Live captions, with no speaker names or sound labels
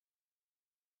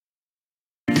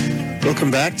Welcome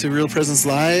back to Real Presence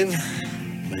Live.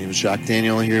 My name is Jacques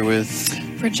Daniel, here with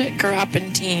Bridget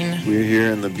Garapentine. We're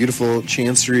here in the beautiful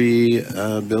Chancery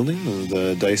building of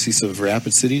the Diocese of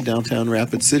Rapid City, downtown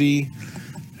Rapid City.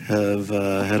 Have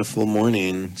had a full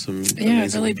morning.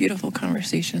 Really beautiful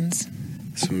conversations.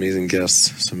 Some amazing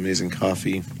guests, some amazing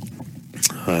coffee.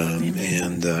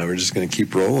 And we're just going to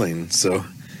keep rolling. So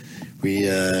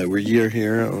we're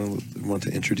here. I want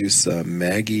to introduce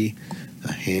Maggee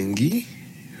Hangge,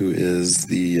 who is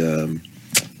the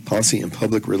Policy and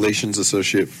Public Relations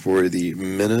Associate for the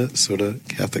Minnesota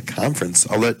Catholic Conference.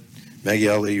 I'll let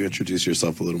you introduce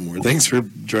yourself a little more. Thanks for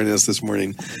joining us this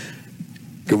morning.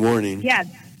 Good morning. Yeah,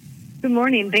 good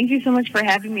morning. Thank you so much for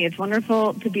having me. It's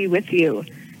wonderful to be with you.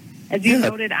 As you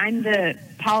noted, I'm the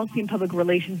Policy and Public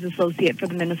Relations Associate for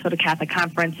the Minnesota Catholic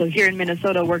Conference. So here in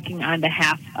Minnesota, working on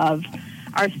behalf of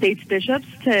our state's bishops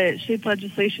to shape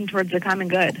legislation towards the common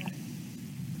good.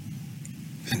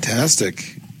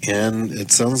 Fantastic. And it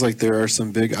sounds like there are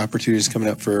some big opportunities coming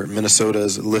up for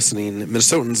Minnesotans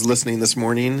listening this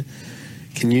morning.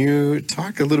 Can you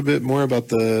talk a little bit more about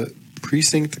the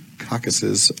precinct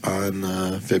caucuses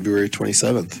on February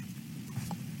 27th?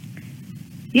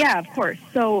 Yeah, of course.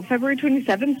 So February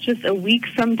 27th, just a week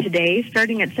from today,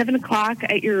 starting at 7 o'clock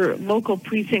at your local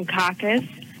precinct caucus.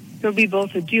 There'll be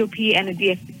both a GOP and a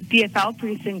DFL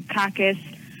precinct caucus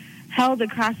held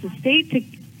across the state to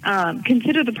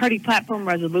consider the party platform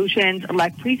resolutions,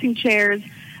 elect precinct chairs,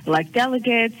 elect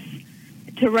delegates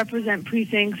to represent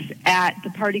precincts at the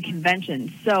party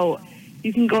conventions. So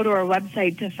you can go to our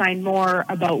website to find more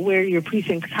about where your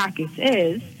precinct caucus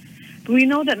is. But we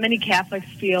know that many Catholics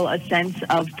feel a sense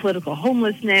of political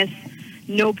homelessness.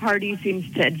 No party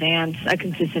seems to advance a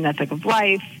consistent ethic of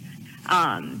life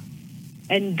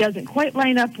and doesn't quite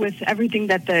line up with everything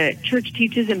that the church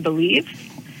teaches and believes.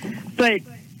 But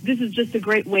this is just a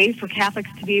great way for Catholics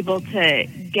to be able to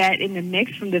get in the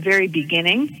mix from the very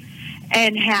beginning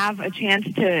and have a chance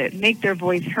to make their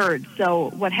voice heard.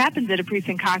 So what happens at a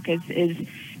precinct caucus is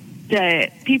the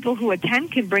people who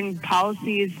attend can bring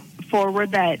policies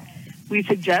forward that we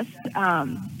suggest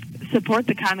support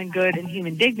the common good and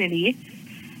human dignity.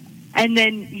 And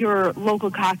then your local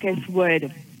caucus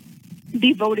would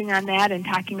be voting on that and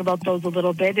talking about those a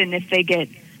little bit. And if they get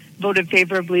voted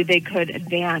favorably, they could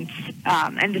advance.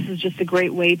 And this is just a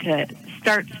great way to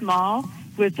start small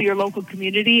with your local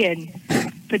community and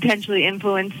potentially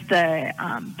influence the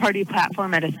party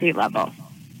platform at a state level.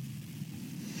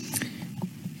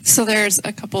 So there's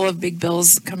a couple of big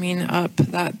bills coming up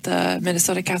that the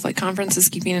Minnesota Catholic Conference is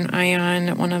keeping an eye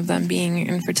on, one of them being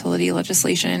infertility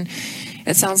legislation.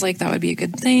 It sounds like that would be a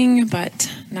good thing,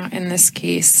 but not in this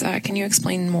case. Can you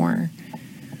explain more?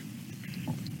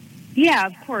 Yeah,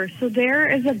 of course. So there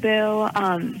is a bill,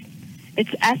 it's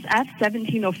SF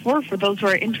 1704 for those who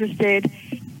are interested,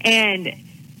 and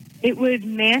it would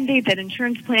mandate that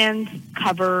insurance plans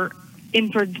cover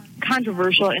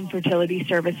controversial infertility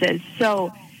services.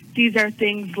 So these are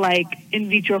things like in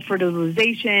vitro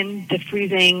fertilization, the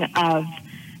freezing of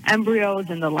embryos,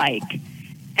 and the like.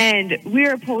 And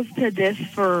we're opposed to this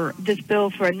bill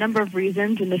for a number of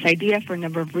reasons, and this idea for a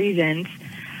number of reasons.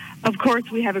 Of course,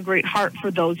 we have a great heart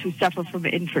for those who suffer from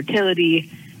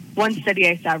infertility. One study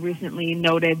I saw recently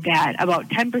noted that about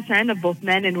 10% of both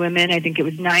men and women, I think it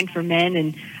was 9 for men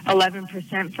and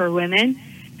 11% for women,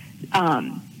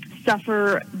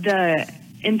 suffer the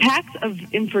impacts of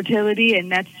infertility,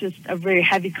 and that's just a very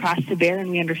heavy cross to bear, and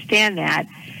we understand that.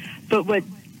 But what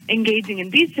engaging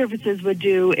in these services would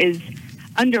do is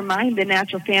undermine the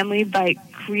natural family by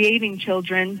creating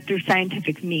children through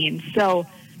scientific means. So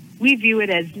we view it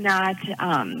as not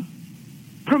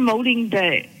promoting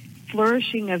the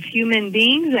flourishing of human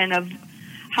beings and of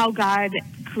how God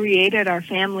created our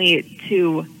family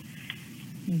to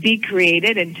be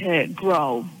created and to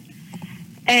grow.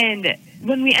 And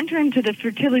when we enter into the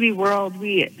fertility world,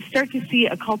 we start to see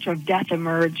a culture of death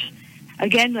emerge.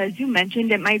 Again, as you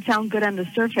mentioned, it might sound good on the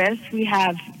surface. We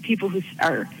have people who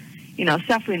are,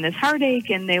 suffering this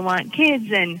heartache and they want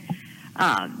kids, and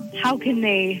how can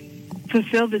they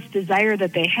fulfill this desire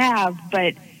that they have?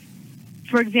 But,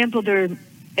 for example,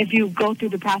 if you go through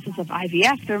the process of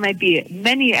IVF, there might be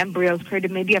many embryos created,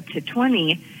 maybe up to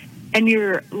 20, and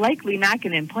you're likely not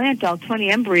going to implant all 20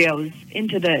 embryos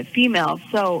into the female.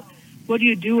 So what do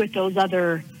you do with those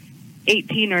other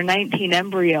 18 or 19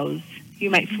 embryos? You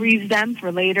might freeze them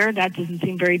for later. That doesn't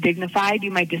seem very dignified.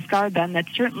 You might discard them. That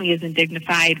certainly isn't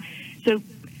dignified. So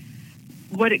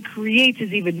what it creates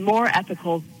is even more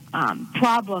ethical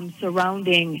problems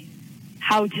surrounding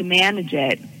how to manage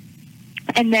it.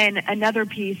 And then another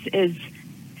piece is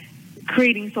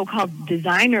creating so-called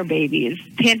designer babies,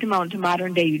 tantamount to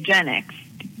modern-day eugenics.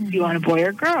 Do you want a boy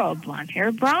or girl, blonde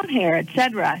hair, brown hair,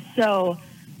 etc.? So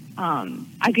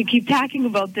I could keep talking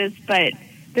about this, but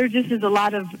there just is a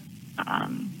lot of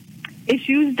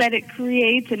issues that it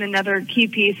creates. And another key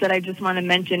piece that I just want to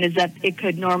mention is that it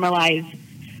could normalize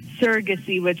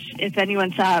surrogacy, which if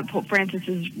anyone saw Pope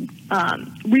Francis's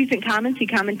recent comments, he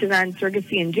commented on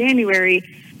surrogacy in January,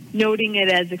 noting it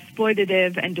as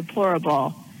exploitative and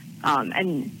deplorable.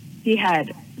 And he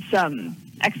had some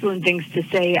excellent things to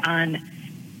say on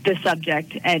the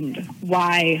subject and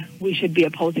why we should be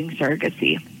opposing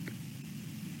surrogacy.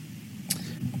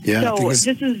 Yeah. So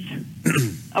this is.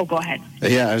 Oh, go ahead.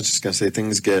 Yeah, I was just going to say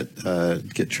things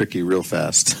get tricky real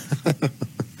fast.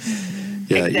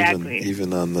 Yeah, exactly.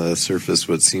 Even on the surface,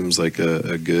 what seems like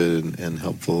a good and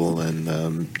helpful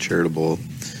and charitable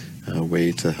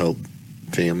way to help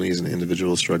families and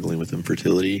individuals struggling with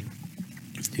infertility,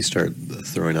 you start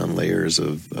throwing on layers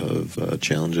of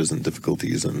challenges and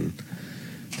difficulties, and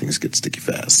things get sticky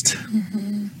fast.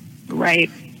 Mm-hmm.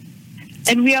 Right.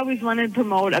 And we always want to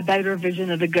promote a better vision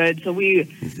of the good. So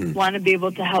we want to be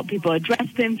able to help people address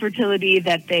the infertility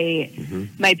that they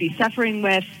might be suffering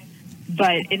with,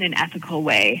 but in an ethical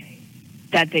way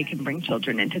that they can bring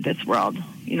children into this world.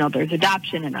 You know, there's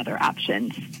adoption and other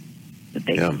options that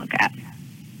they can look at.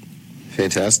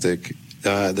 Fantastic.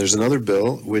 There's another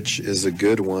bill, which is a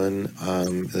good one.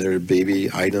 Their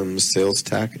baby items sales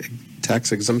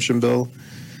tax exemption bill.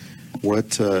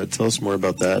 Tell us more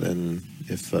about that and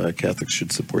if Catholics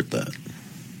should support that.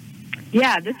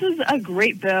 Yeah, this is a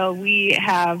great bill. We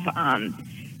have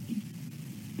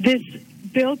this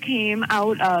bill came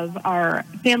out of our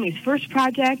Families First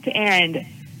project, and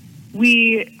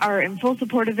we are in full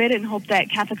support of it and hope that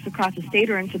Catholics across the state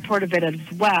are in support of it as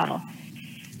well.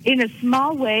 In a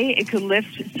small way, it could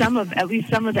lift at least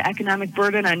some of the economic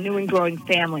burden on new and growing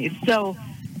families. So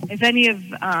if any of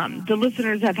the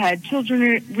listeners have had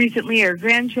children recently or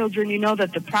grandchildren, you know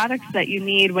that the products that you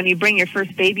need when you bring your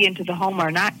first baby into the home are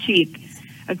not cheap.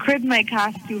 A crib might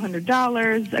cost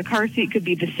 $200. A car seat could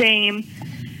be the same.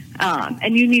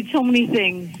 And you need so many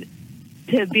things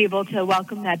to be able to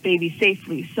welcome that baby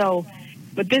safely. So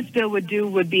what this bill would do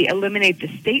would be eliminate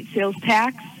the state sales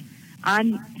tax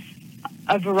on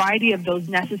a variety of those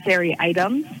necessary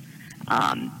items.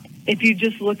 If you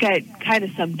just look at kind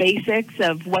of some basics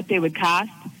of what they would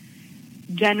cost,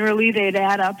 generally they'd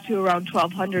add up to around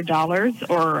 $1,200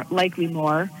 or likely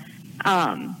more,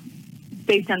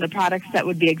 based on the products that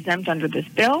would be exempt under this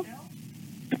bill.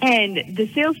 And the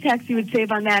sales tax you would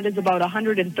save on that is about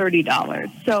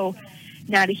 $130. So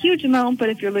not a huge amount, but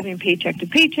if you're living paycheck to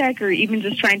paycheck or even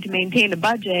just trying to maintain a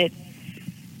budget,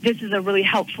 this is a really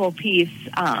helpful piece.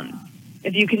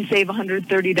 If you can save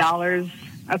 $130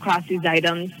 across these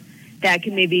items, that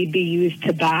can maybe be used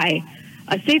to buy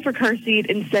a safer car seat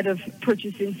instead of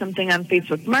purchasing something on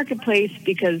Facebook Marketplace,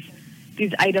 because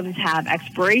these items have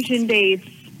expiration dates,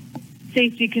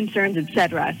 safety concerns,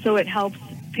 etc. So it helps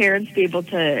parents be able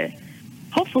to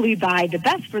hopefully buy the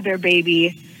best for their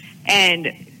baby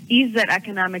and ease that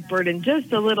economic burden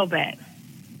just a little bit.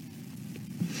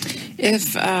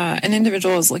 If an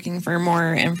individual is looking for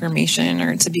more information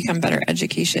or to become better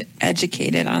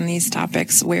educated on these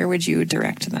topics, where would you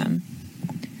direct them?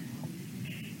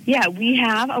 Yeah, we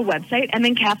have a website,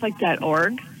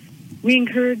 mncatholic.org. We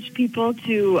encourage people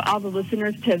all the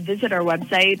listeners, to visit our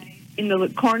website. In the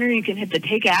corner, you can hit the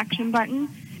Take Action button,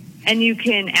 and you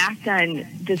can act on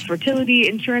this fertility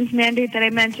insurance mandate that I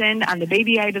mentioned, on the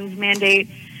baby items mandate.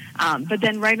 But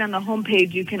then right on the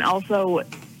homepage, you can also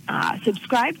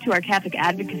subscribe to our Catholic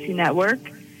Advocacy Network.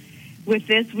 With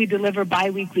this, we deliver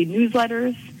bi-weekly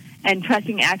newsletters and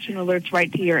pressing action alerts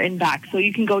right to your inbox. So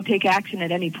you can go take action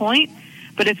at any point.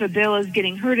 But if a bill is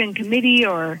getting heard in committee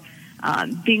or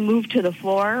being moved to the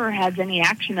floor or has any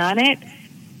action on it,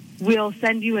 we'll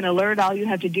send you an alert. All you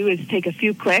have to do is take a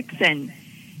few clicks, and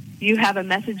you have a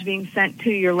message being sent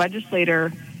to your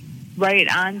legislator right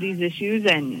on these issues.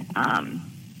 And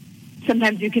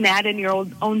sometimes you can add in your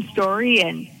own story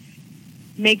and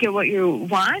make it what you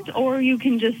want, or you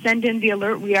can just send in the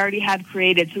alert we already have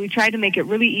created. So we try to make it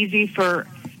really easy for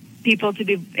people to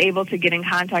be able to get in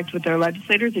contact with their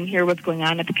legislators and hear what's going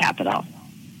on at the Capitol.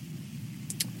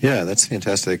 Yeah, that's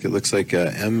fantastic. It looks like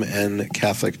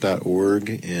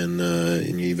mncatholic.org, and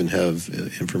you even have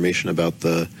information about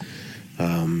the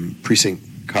precinct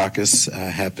caucus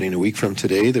happening a week from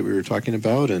today that we were talking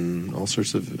about, and all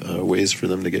sorts of ways for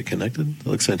them to get connected. That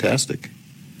looks fantastic.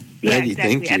 Yeah, Maggee,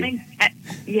 exactly. thank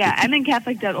you.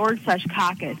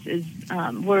 mncatholic.org/caucus is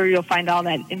where you'll find all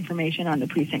that information on the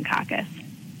precinct caucus.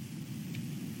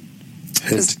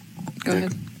 Go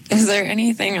ahead. Is there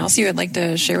anything else you would like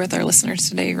to share with our listeners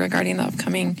today regarding the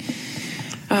upcoming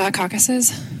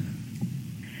caucuses?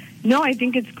 No, I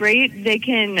think it's great. They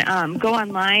can go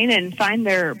online and find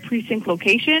their precinct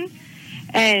location.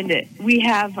 And we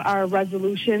have our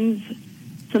resolutions,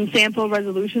 some sample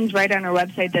resolutions right on our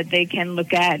website that they can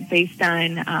look at based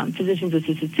on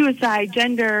physicians-assisted suicide,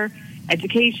 gender,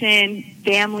 education,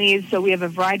 families. So we have a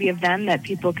variety of them that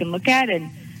people can look at.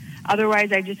 And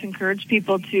otherwise, I just encourage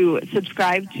people to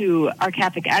subscribe to our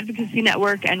Catholic Advocacy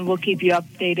Network, and we'll keep you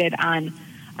updated on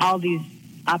all these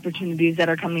opportunities that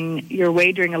are coming your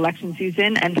way during election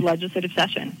season and legislative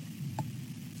session.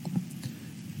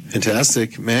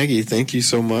 Fantastic. Maggee, thank you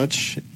so much.